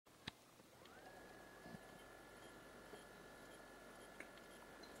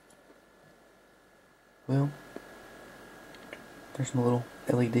Well, there's my little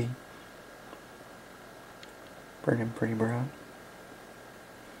LED. Burning pretty bright.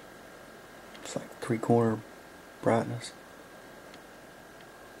 It's like 3/4 brightness.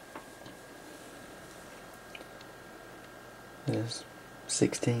 It is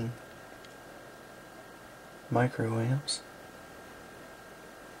 16 microamps.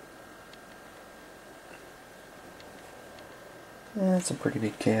 That's a pretty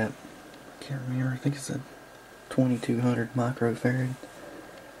big cap. Can't remember. I think it's a 2200 microfarad.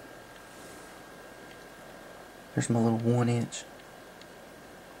 There's my little 1-inch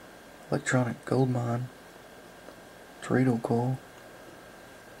electronic gold mine Torito coil.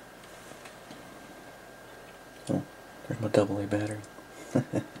 Oh, there's my AA battery.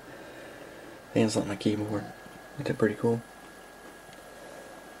 Hands on my keyboard. Ain't that pretty cool?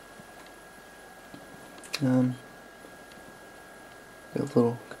 Got a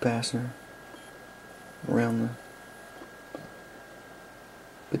little capacitor around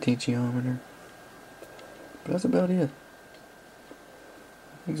the potentiometer. But that's about it.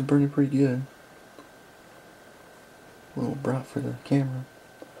 I think it's burning pretty good. A little bright for the camera.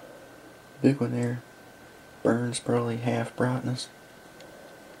 The big one there burns probably half brightness.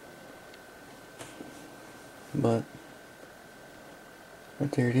 But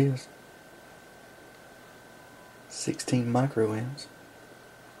right there it is. 16 microamps.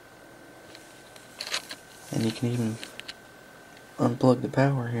 And you can even unplug the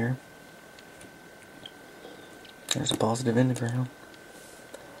power here. There's a positive in the ground.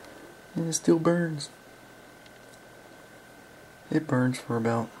 And it still burns. It burns for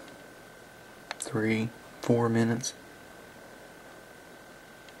about 3-4 minutes.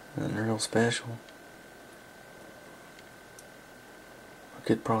 Nothing real special. I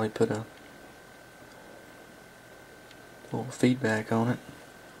could probably put a little feedback on it.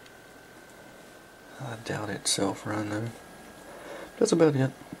 I doubt it'd self-run though. That's about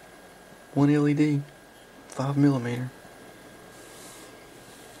it. One LED, 5mm.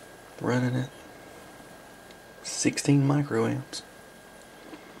 Running at 16 microamps.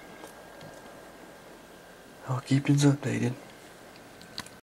 I'll keep you updated.